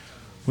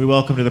We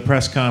welcome to the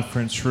press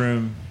conference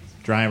room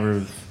driver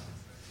of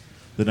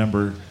the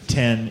number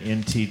 10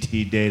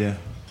 NTT Data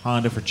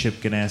Honda for Chip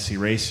Ganassi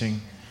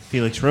Racing,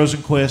 Felix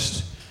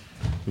Rosenqvist,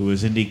 who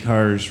was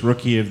IndyCar's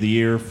Rookie of the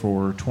Year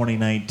for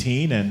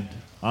 2019, and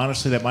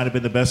honestly, that might have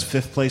been the best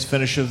fifth-place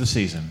finish of the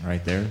season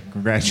right there.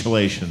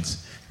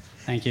 Congratulations.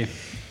 Thank you.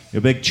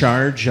 A big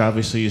charge.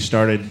 Obviously, you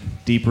started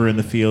deeper in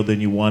the field than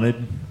you wanted.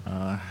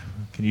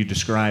 Can you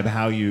describe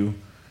how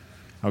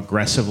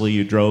aggressively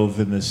you drove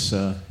in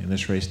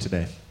this race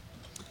today?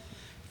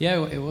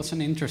 Yeah, it was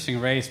an interesting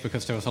race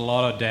because there was a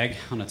lot of deg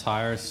on the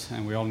tires,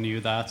 and we all knew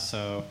that.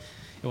 So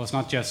it was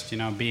not just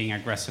being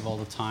aggressive all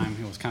the time.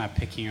 It was kind of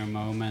picking your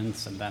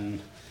moments, and then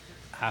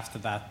after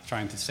that,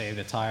 trying to save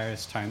the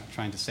tires,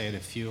 trying to save the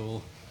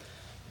fuel.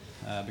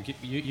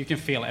 But you can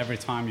feel every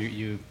time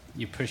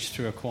you push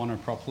through a corner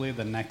properly,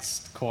 the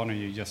next corner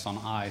you're just on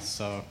ice.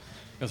 So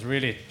it was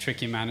really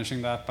tricky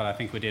managing that, but I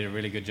think we did a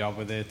really good job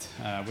with it.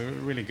 We were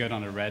really good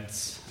on the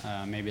reds,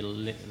 maybe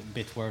a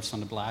bit worse on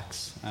the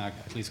blacks,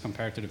 at least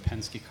compared to the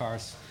Penske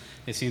cars.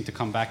 They seemed to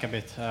come back a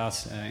bit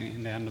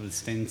in the end of the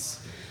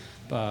stints.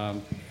 But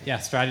yeah,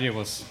 strategy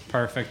was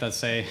perfect, I'd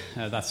say.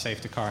 That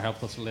safety car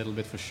helped us a little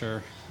bit for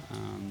sure.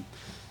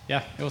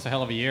 Yeah, it was a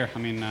hell of a year. I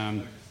mean,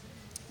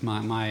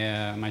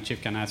 my Chip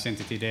Ganassi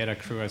NTT Data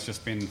crew has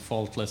just been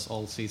faultless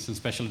all season,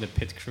 especially the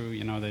pit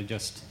crew. They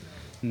just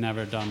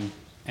never done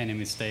any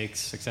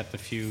mistakes except a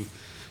few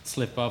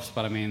slip-ups.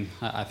 But I mean,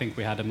 I think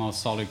we had the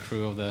most solid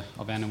crew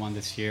of anyone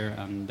this year,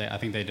 and I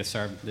think they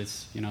deserved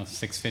this,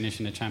 sixth finish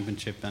in the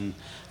championship and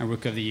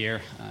Rookie of the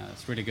Year.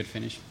 It's a really good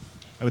finish.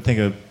 I would think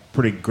a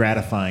pretty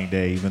gratifying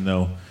day, even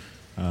though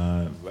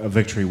a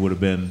victory would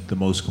have been the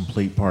most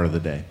complete part of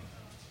the day.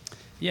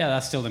 Yeah,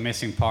 that's still the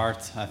missing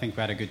part. I think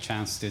we had a good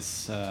chance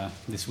this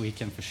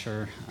weekend for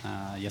sure.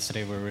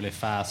 Yesterday we were really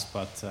fast,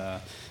 but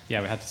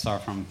yeah, we had to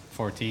start from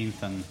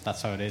 14th, and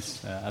that's how it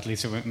is. At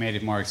least it made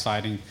it more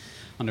exciting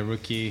on the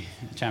Rookie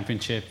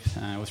Championship.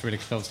 It was really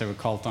close there with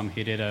Colton.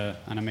 He did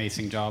an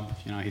amazing job.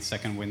 His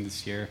second win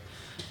this year.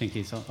 I think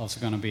he's also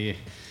going to be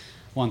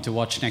one to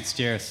watch next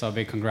year, so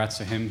big congrats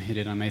to him. He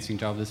did an amazing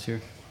job this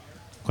year.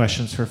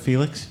 Questions for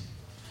Felix?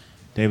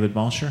 David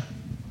Malsher?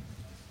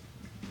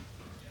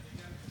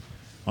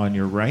 On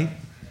your right.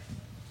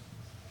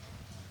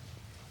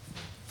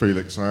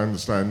 Felix, I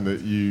understand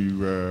that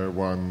you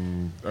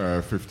won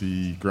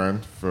 50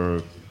 grand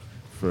for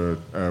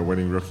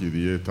winning Rookie of the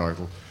Year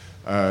title.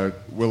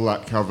 Will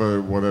that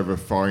cover whatever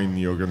fine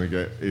you're going to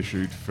get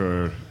issued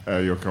for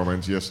your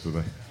comments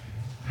yesterday?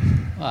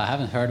 Well, I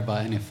haven't heard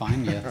about any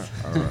fine yet.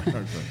 All right,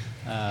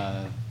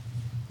 okay.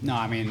 No,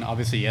 I mean,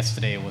 obviously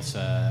yesterday was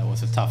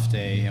a tough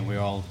day, and we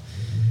all,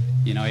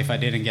 if I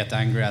didn't get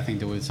angry, I think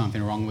there was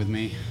something wrong with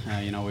me.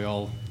 We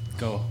all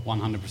go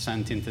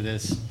 100% into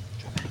this.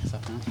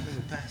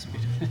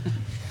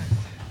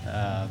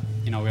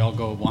 We all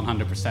go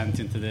 100%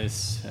 into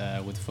this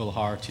with full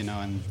heart,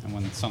 and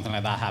when something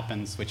like that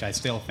happens, which I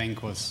still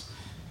think was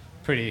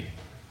pretty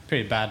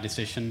bad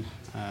decision,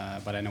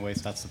 but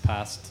anyways, that's the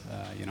past.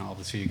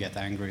 Obviously you get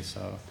angry,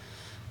 so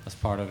that's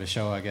part of the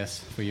show, I guess,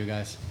 for you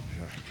guys.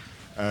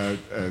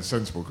 A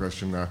sensible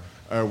question now.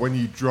 When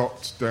you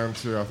dropped down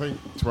to, I think,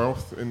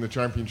 12th in the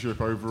championship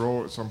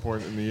overall at some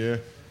point in the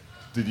year,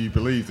 did you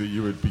believe that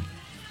you would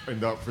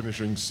end up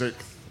finishing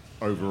 6th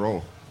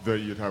overall, that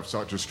you'd have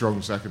such a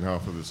strong second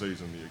half of the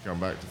season that you'd come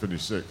back to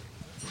finish 6th?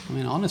 I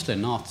mean, honestly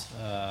not.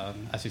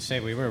 As you say,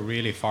 we were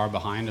really far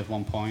behind at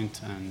one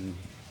point, and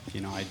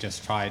I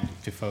just tried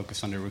to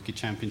focus on the Rookie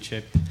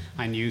Championship.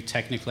 I knew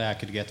technically I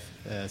could get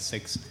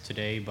 6th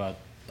today, but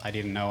I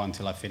didn't know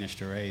until I finished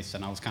the race,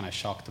 and I was kind of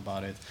shocked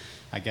about it.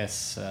 I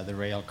guess the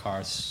rail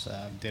cars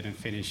didn't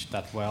finish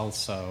that well,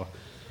 so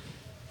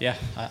yeah,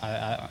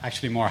 I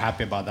actually more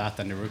happy about that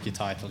than the rookie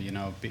title.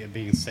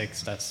 Being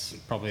 6th, that's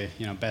probably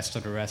best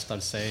of the rest.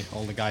 I'd say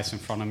all the guys in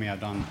front of me have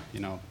done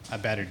a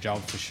better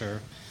job for sure.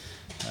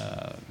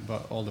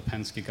 But all the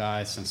Penske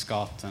guys and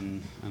Scott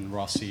and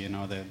Rossi,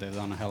 they've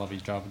done a hell of a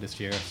job this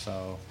year.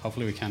 So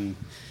hopefully we can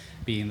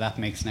be in that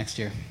mix next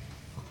year.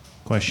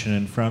 Question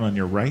in front on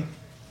your right.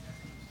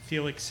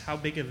 Felix, how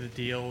big of a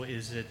deal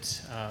is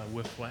it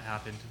with what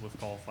happened with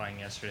qualifying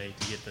yesterday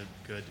to get the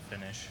good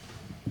finish?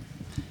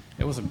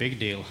 It was a big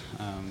deal.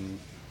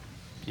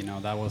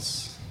 That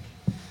was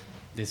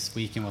this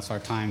weekend was our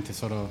time to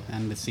sort of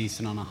end the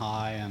season on a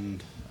high,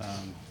 and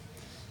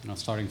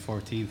starting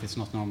 14th is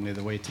not normally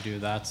the way to do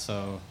that.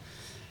 So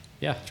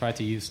yeah, try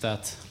to use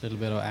that little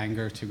bit of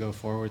anger to go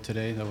forward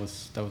today. That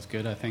was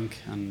good, I think,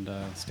 and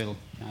still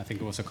I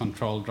think it was a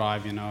controlled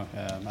drive.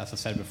 As I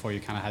said before, you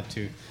kind of had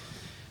to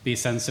be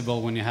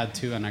sensible when you had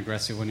to and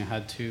aggressive when you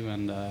had to,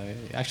 and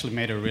it actually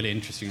made a really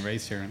interesting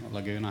race here in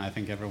Laguna. I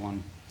think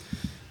everyone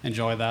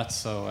enjoyed that,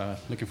 so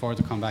looking forward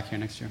to come back here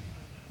next year.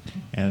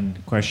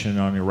 And question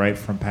on your right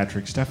from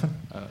Patrick Steffen.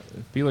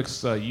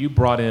 Felix, you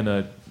brought in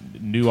a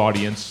new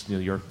audience,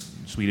 your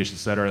Swedish,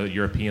 etc.,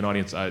 European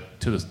audience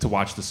to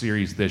watch the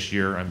series this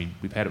year. I mean,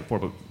 we've had it before,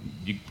 but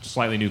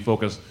slightly new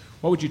focus.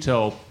 What would you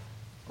tell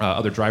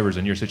other drivers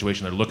in your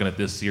situation that are looking at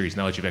this series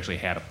now that you've actually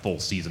had a full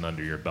season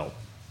under your belt?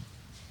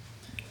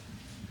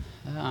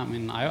 I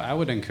mean, I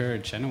would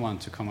encourage anyone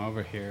to come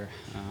over here.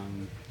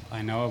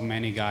 I know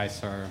many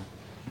guys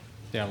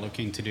they're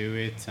looking to do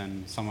it,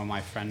 and some of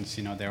my friends,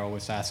 they're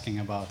always asking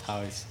about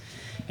how is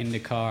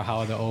IndyCar, how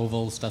are the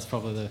ovals. That's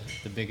probably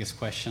the biggest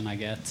question I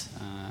get.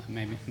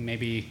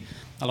 Maybe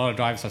a lot of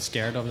drivers are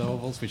scared of the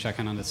ovals, which I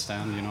can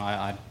understand.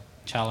 I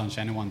challenge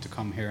anyone to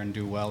come here and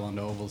do well on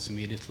the ovals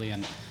immediately,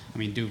 and I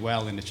mean do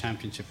well in the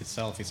championship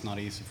itself. It's not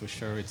easy for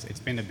sure. It's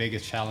been the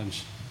biggest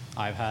challenge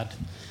I've had,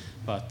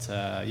 but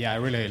I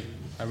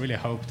really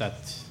hope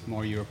that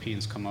more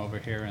Europeans come over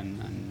here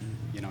and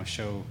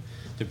show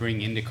to bring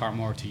IndyCar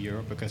more to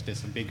Europe, because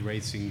there's a big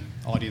racing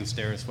audience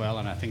there as well,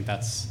 and I think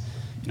that's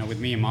with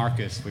me and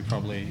Marcus, we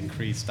probably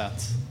increased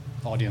that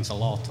audience a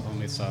lot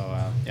only. So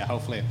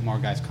hopefully more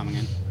guys coming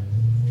in.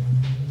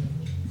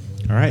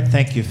 All right,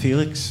 thank you,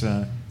 Felix.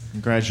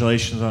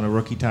 Congratulations on a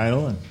rookie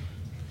title, and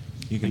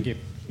Thank you.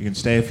 You can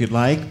stay if you'd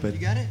like, but You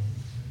got it?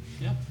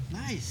 Yeah.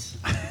 Nice.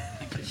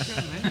 Good show,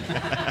 man.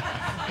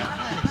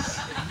 Nice.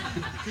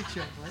 Good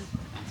show, buddy.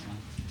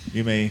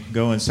 you may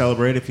go and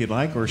celebrate if you'd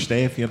like, or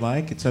stay if you'd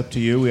like. It's up to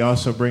you. We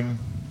also bring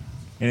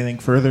anything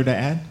further to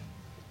add?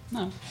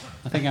 No,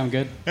 I think I'm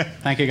good.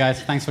 Thank you,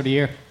 guys. Thanks for the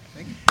year.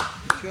 Thank you.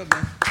 Good job,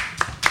 man.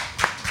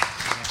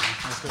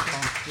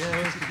 Yeah,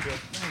 it was good job.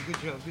 No, good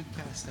job. Good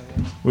pass, though.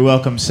 We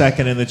welcome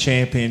second in the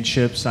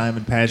championship,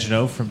 Simon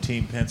Pagenaud from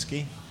Team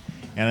Penske.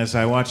 And as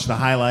I watched the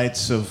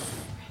highlights of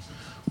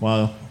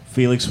while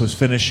Felix was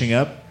finishing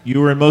up, you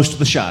were in most of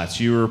the shots.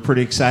 You were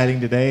pretty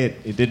exciting today.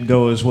 It didn't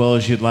go as well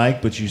as you'd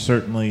like, but you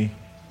certainly,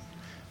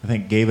 I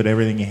think, gave it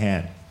everything you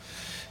had.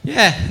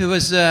 Yeah, it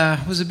was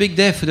a big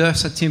day for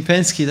us at Team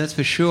Penske, that's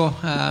for sure.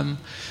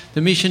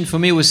 The mission for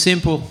me was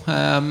simple.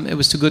 It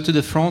was to go to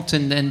the front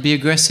and be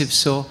aggressive.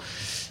 So,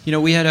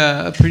 we had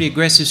a pretty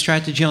aggressive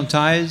strategy on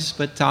tires,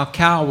 but our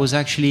car was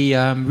actually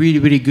really,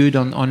 really good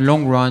on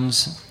long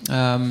runs.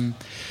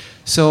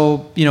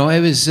 So,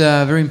 it was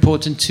very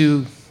important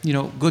to,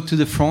 go to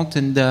the front,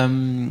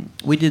 and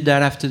we did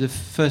that after the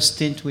first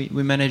stint.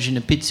 We managed in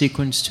a pit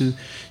sequence to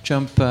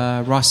jump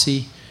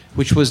Rossi,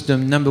 which was the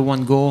number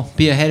one goal,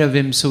 be ahead of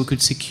him so we could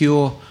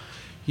secure,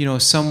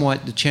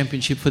 somewhat the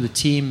championship for the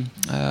team.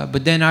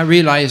 But then I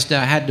realized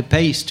that I had the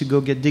pace to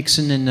go get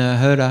Dixon and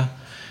Herta.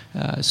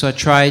 So I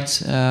tried,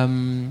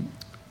 and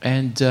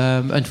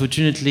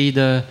unfortunately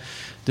the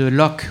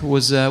luck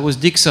was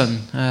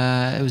Dixon.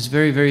 It was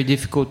very, very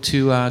difficult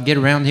to get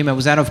around him. I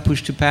was out of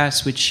push to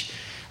pass, which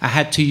I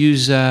had to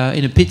use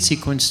in a pit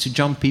sequence to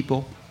jump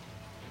people.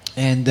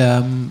 And,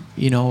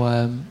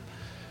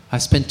 I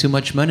spent too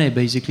much money,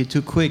 basically,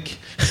 too quick.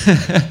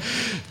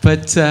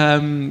 But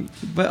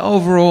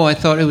overall, I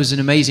thought it was an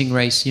amazing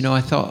race.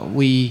 I thought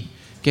we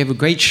gave a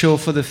great show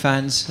for the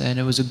fans, and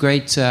it was a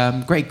great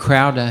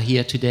crowd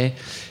here today.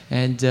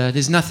 And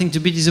there's nothing to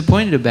be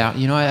disappointed about.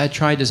 I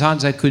tried as hard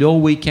as I could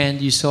all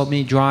weekend. You saw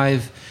me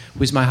drive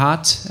with my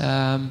heart.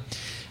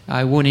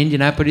 I won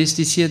Indianapolis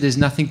this year. There's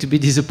nothing to be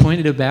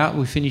disappointed about.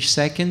 We finished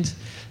second.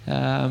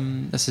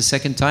 That's the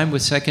second time we're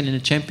second in the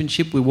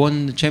championship. We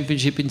won the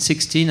championship in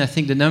 2016. I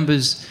think the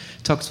numbers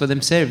talk for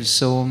themselves.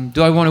 So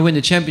do I want to win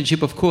the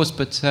championship? Of course,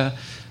 but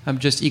I'm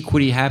just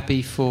equally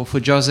happy for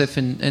Joseph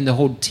and the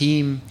whole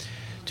team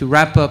to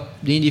wrap up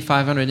the Indy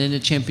 500 and the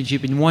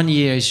championship in 1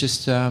 year is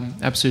just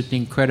absolutely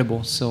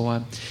incredible. So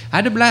I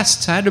had a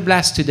blast. I had a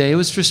blast today. It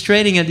was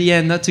frustrating at the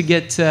end not to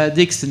get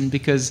Dixon,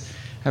 because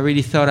I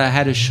really thought I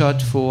had a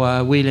shot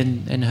for Will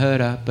and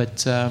Herta,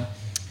 but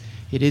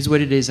it is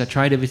what it is. I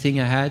tried everything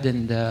I had,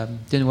 and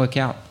didn't work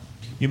out.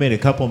 You made a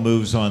couple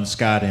moves on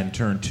Scott in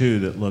turn 2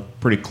 that looked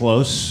pretty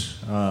close.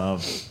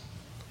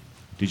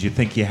 Did you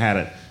think you had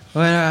it?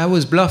 Well, I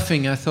was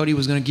bluffing. I thought he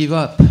was going to give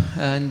up,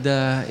 and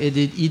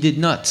he did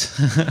not.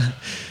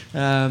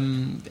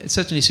 It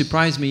certainly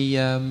surprised me.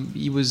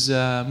 He was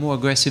more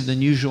aggressive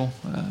than usual.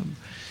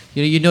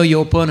 You know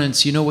your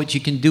opponents. You know what you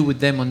can do with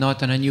them or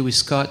not. And I knew with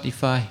Scott,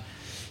 if I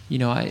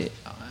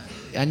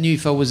knew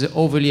if I was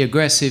overly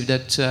aggressive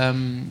that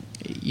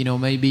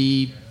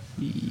maybe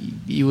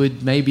he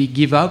would maybe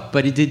give up,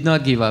 but he did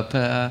not give up.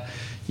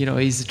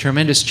 He's a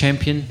tremendous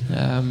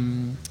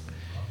champion.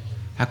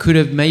 I could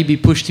have maybe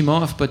pushed him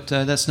off, but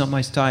that's not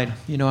my style.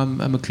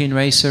 I'm a clean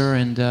racer,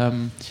 and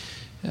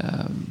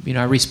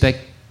I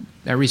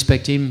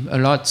respect him a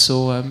lot.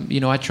 So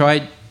I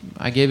tried.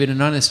 I gave it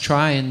an honest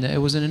try, and it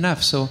wasn't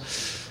enough. So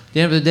at the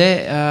end of the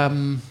day,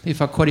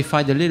 if I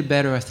qualified a little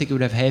better, I think it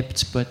would have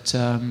helped. But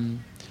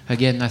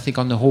again, I think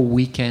on the whole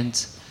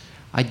weekend,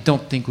 I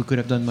don't think we could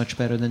have done much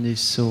better than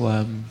this. So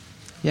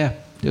it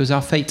was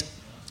our fate.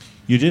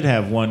 You did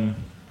have one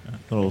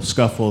little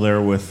scuffle there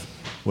with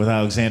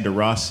Alexander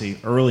Rossi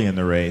early in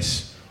the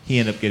race. He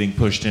ended up getting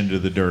pushed into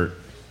the dirt.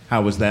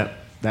 How was that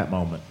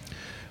moment?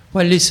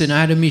 Well, listen, I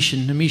had a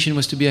mission. The mission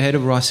was to be ahead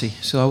of Rossi.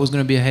 So I was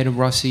going to be ahead of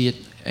Rossi at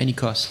any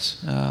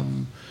cost.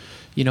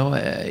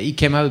 He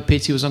came out of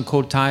pits. He was on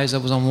cold tires. I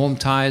was on warm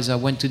tires. I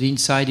went to the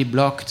inside. He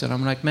blocked. And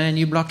I'm like, man,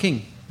 you're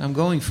blocking. I'm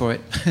going for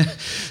it.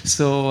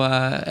 So,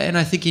 and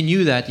I think he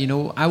knew that.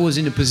 I was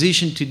in a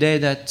position today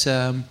that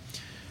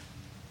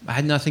I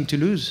had nothing to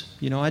lose.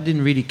 I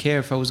didn't really care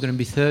if I was going to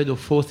be third or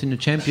fourth in the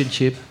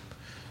championship.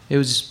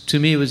 To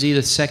me, it was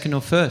either second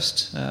or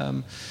first.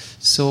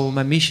 So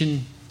my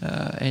mission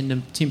and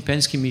the Team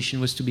Penske mission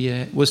was to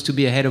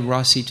be ahead of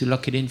Rossi to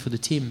lock it in for the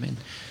team,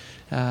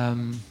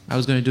 and I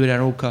was going to do it at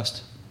all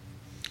cost.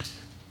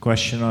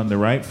 Question on the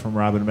right from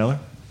Robin Miller.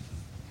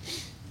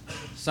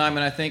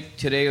 Simon, I think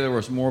today there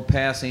was more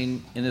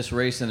passing in this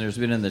race than there's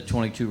been in the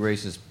 22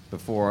 races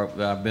before.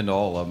 I've been to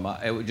all of them.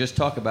 I would just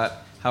talk about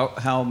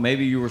how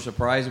maybe you were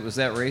surprised it was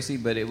that racy,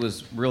 but it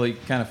was really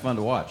kind of fun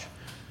to watch.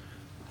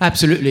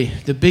 Absolutely.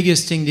 The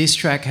biggest thing this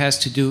track has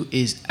to do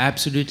is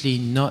absolutely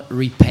not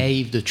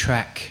repave the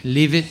track.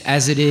 Leave it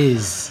as it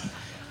is.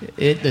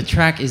 The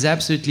track is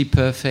absolutely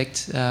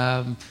perfect.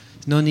 No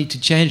need to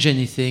change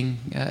anything.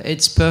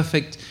 It's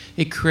perfect.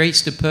 It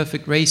creates the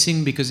perfect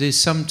racing because there's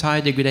some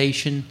tire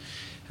degradation.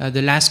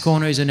 The last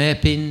corner is an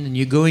hairpin, and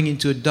you're going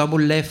into a double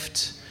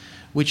left,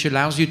 which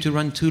allows you to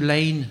run 2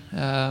 lane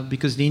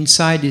because the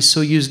inside is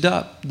so used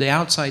up. The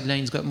outside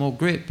lane's got more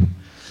grip.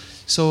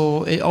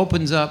 So it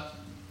opens up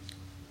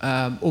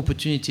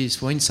opportunities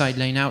for inside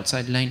lane,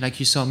 outside lane, like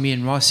you saw me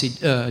and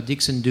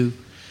Dixon do.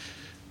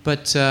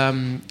 But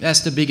that's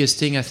the biggest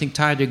thing. I think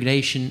tire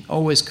degradation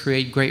always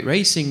create great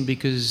racing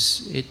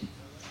because it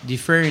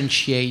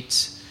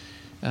differentiates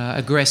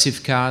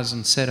aggressive cars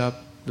on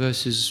setup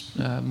versus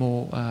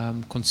more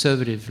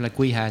conservative like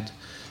we had.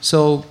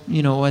 So,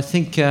 I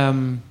think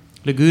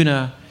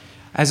Laguna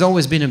has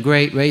always been a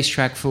great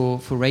racetrack for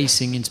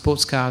racing in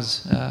sports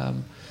cars.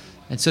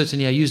 And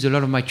certainly I used a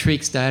lot of my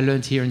tricks that I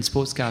learned here in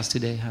sports cars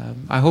today.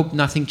 I hope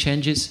nothing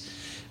changes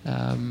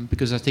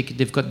because I think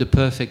they've got the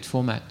perfect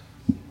format.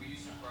 Were you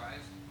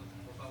surprised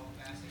with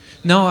Bubba passing?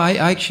 No, I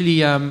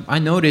actually I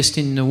noticed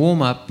in the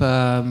warm-up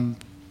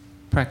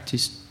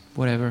practice,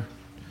 whatever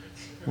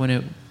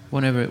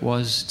it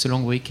was. It's a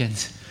long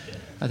weekend.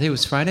 I think it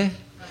was Friday.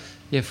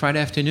 Yeah, Friday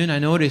afternoon. I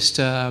noticed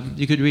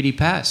you could really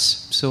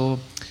pass. So,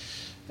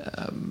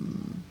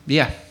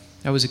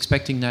 I was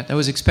expecting that. I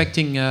was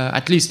expecting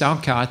at least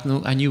our car.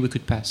 I knew we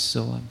could pass.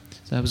 So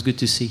that was good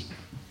to see.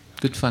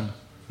 Good fun.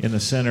 In the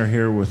center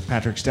here with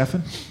Patrick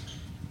Steffen.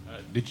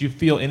 Did you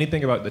feel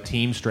anything about the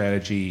team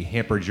strategy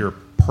hampered your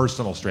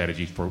personal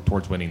strategy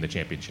towards winning the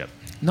championship?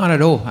 Not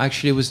at all.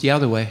 Actually, it was the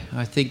other way.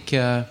 I think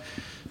I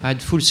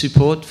had full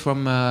support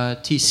from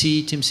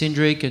TC, Tim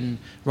Cindric, and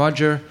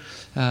Roger,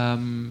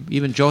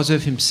 even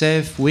Joseph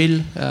himself,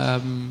 Will,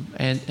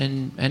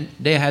 and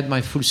they had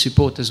my full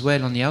support as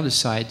well on the other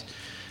side.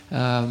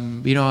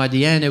 At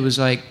the end, it was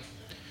like,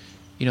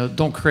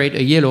 don't create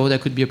a yellow. That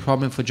could be a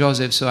problem for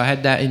Joseph. So I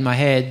had that in my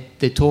head.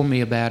 They told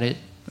me about it.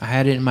 I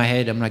had it in my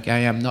head. I'm like, I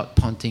am not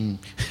punting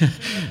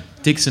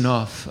Dixon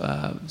off.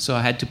 So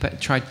I had to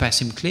try to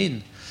pass him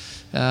clean.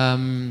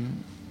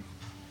 On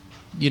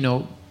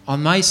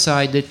my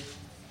side, the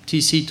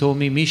TC told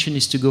me mission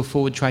is to go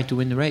forward, try to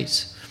win the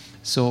race.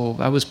 So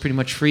I was pretty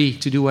much free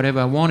to do whatever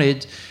I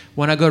wanted.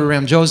 When I got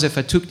around Joseph,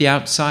 I took the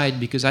outside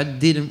because I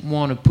didn't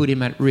want to put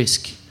him at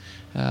risk.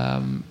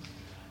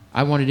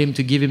 I wanted him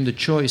to give him the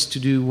choice to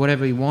do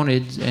whatever he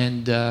wanted,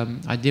 and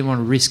I didn't want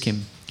to risk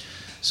him.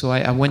 So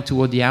I went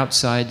toward the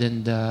outside,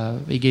 and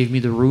he gave me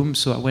the room.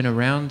 So I went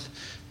around,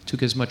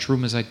 took as much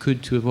room as I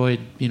could to avoid,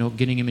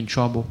 getting him in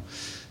trouble.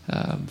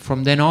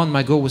 From then on,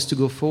 my goal was to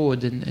go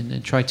forward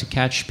and try to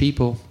catch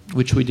people,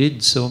 which we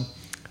did. So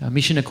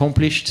mission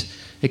accomplished,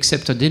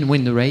 except I didn't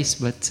win the race,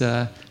 but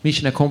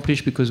mission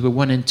accomplished because we're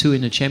 1 and 2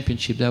 in the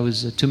championship. That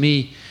was, to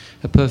me,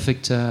 a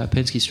perfect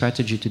Penske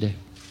strategy today.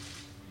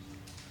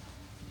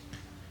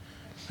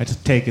 I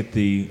take it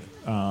the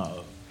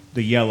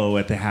yellow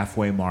at the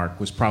halfway mark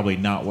was probably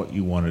not what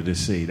you wanted to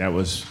see. That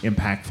was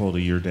impactful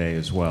to your day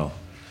as well.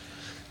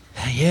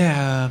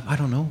 Yeah, I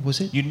don't know.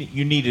 Was it?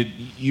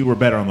 You were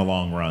better on the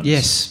long runs.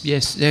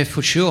 Yes,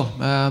 for sure.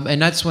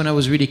 And that's when I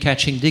was really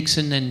catching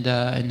Dixon and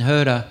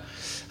Herta.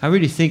 I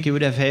really think it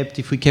would have helped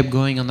if we kept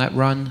going on that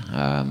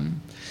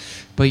run.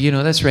 But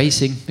that's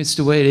racing. It's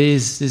the way it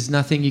is. There's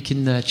nothing you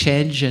can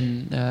change,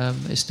 and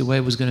it's the way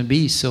it was going to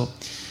be. So.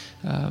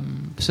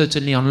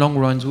 Certainly on long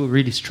runs we were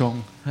really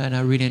strong, and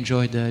I really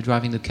enjoyed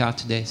driving the car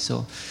today.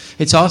 So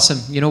it's awesome.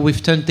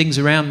 We've turned things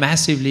around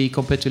massively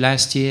compared to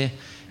last year.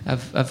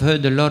 I've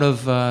heard a lot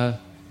of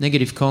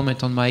negative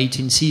comment on my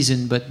 18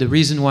 season, but the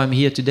reason why I'm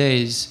here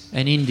today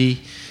and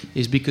Indy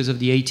is because of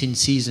the 18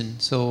 season.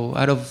 So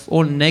out of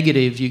all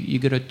negative, you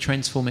got to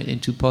transform it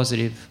into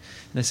positive.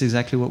 And that's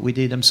exactly what we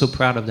did. I'm so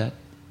proud of that.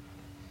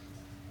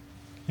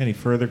 Any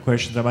further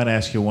questions? I might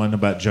ask you one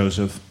about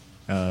Joseph.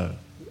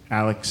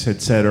 Alex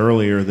had said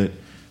earlier that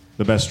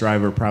the best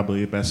driver,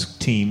 probably the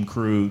best team,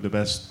 crew, the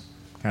best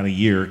kind of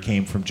year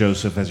came from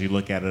Joseph as you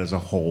look at it as a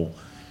whole.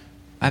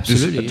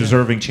 Absolutely. A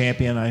deserving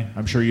champion,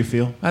 I'm sure you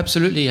feel?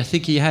 Absolutely. I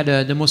think he had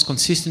the most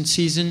consistent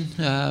season.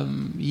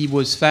 He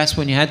was fast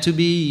when he had to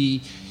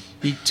be.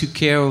 He took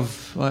care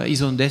of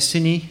his own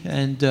destiny,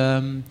 and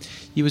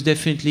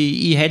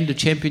he held the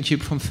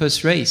championship from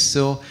first race.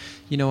 So,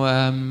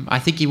 I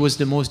think he was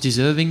the most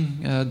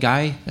deserving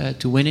guy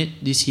to win it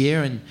this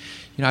year. And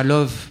I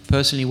love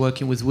personally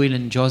working with Will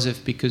and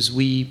Joseph because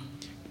we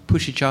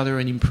push each other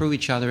and improve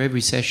each other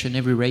every session,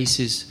 every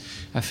races.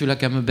 I feel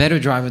like I'm a better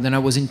driver than I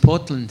was in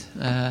Portland.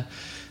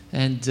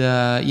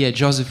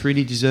 Joseph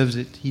really deserves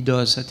it. He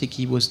does. I think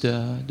he was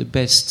the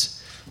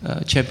best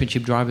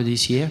championship driver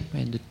this year,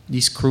 and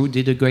this crew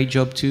did a great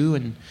job too.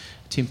 And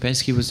Team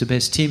Penske was the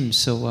best team,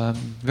 so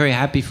very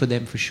happy for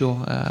them for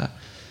sure.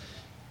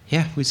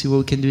 We'll see what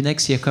we can do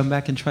next year. Come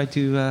back and try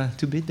to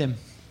beat them.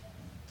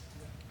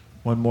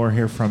 One more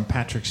here from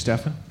Patrick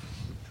Steffen.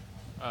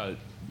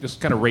 Just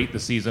kind of rate the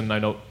season. I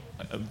know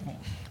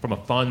from a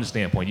fun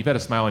standpoint, you've had a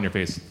smile on your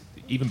face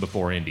even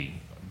before Indy,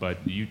 but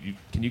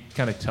can you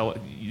kind of tell?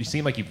 You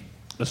seem like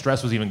the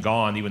stress was even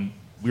gone. Even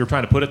we were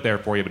trying to put it there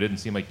for you, but it didn't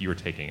seem like you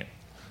were taking it.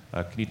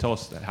 Can you tell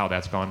us how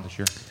that's gone this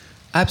year?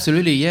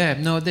 Absolutely, yeah.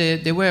 No,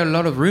 there were a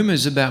lot of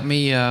rumors about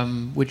me,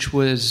 which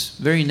was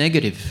very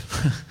negative.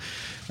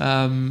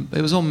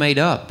 It was all made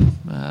up,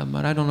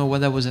 but I don't know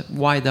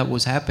why that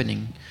was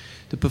happening.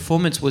 The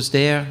performance was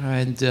there,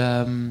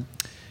 and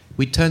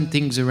we turned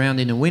things around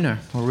in a winner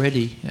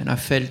already, and I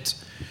felt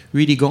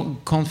really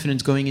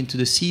confident going into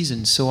the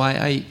season. So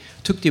I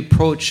took the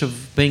approach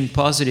of being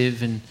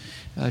positive and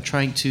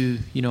trying to,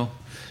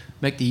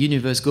 make the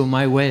universe go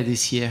my way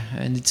this year.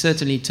 And it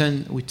certainly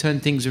we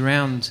turned things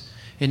around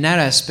in that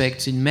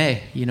aspect in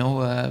May. We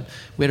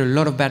had a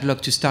lot of bad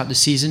luck to start the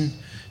season,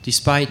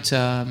 despite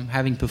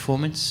having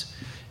performance,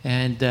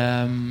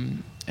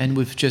 and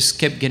we've just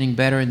kept getting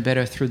better and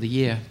better through the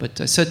year.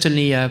 But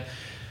certainly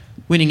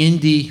winning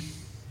Indy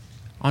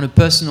on a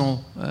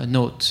personal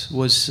note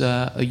was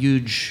a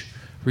huge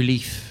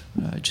relief,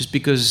 just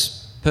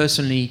because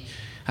personally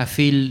I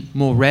feel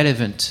more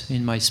relevant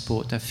in my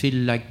sport. I feel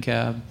like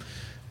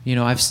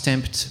I've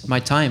stamped my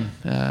time,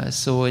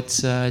 so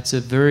it's a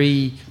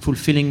very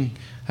fulfilling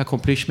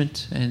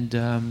accomplishment, and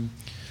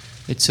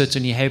it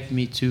certainly helped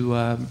me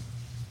to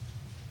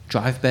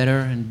drive better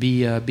and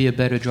be a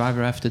better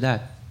driver after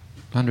that,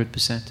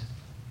 100%.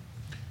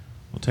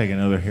 We'll take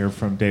another here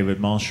from David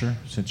Malsher,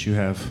 since you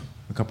have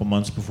a couple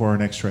months before our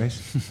next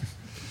race.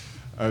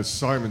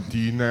 Simon, do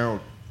you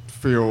now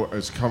feel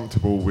as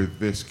comfortable with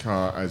this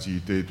car as you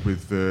did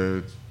with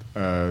the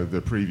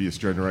previous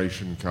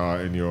generation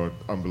car in your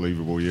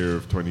unbelievable year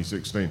of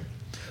 2016?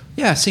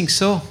 Yeah, I think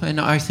so, and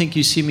I think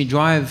you see me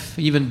drive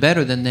even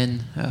better than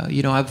then.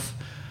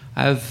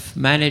 I've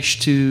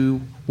managed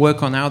to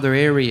work on other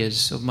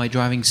areas of my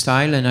driving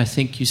style, and I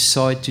think you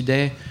saw it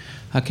today.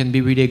 I can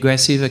be really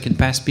aggressive. I can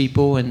pass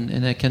people,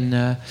 and I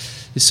can.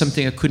 It's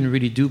something I couldn't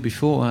really do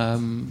before. I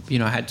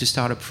had to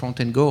start up front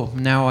and go.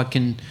 Now I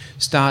can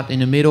start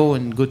in the middle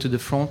and go to the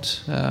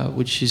front,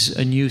 which is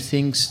a new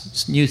thing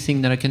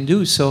that I can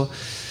do. So,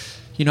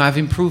 I've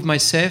improved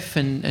myself,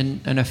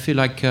 and I feel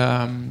like,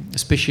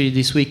 especially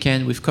this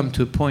weekend, we've come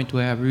to a point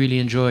where I really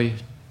enjoy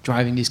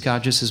driving this car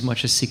just as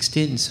much as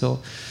 16. So,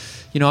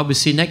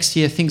 obviously next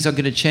year things are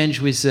going to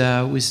change with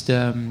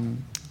the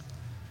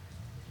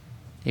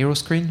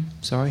Aeroscreen,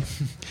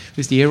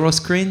 with the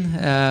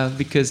Aeroscreen,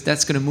 because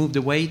that's going to move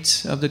the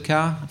weight of the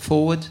car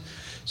forward.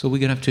 So we're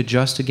going to have to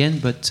adjust again,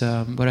 but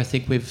I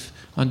think we've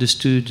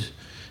understood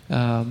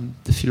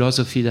the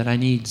philosophy that I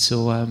need.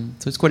 So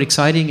it's quite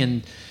exciting,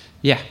 and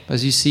yeah,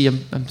 as you see,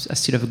 I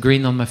still have a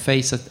grin on my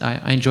face.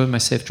 I enjoy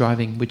myself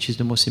driving, which is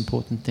the most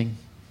important thing.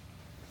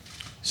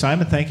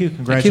 Simon, thank you.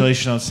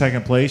 Congratulations on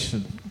second place,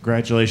 and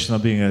congratulations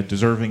on being a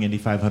deserving Indy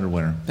 500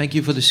 winner. Thank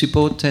you for the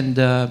support, and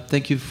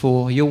thank you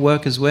for your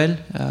work as well,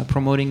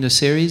 promoting the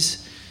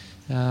series.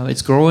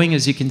 It's growing,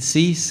 as you can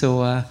see,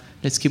 so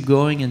let's keep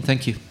going, and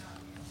thank you.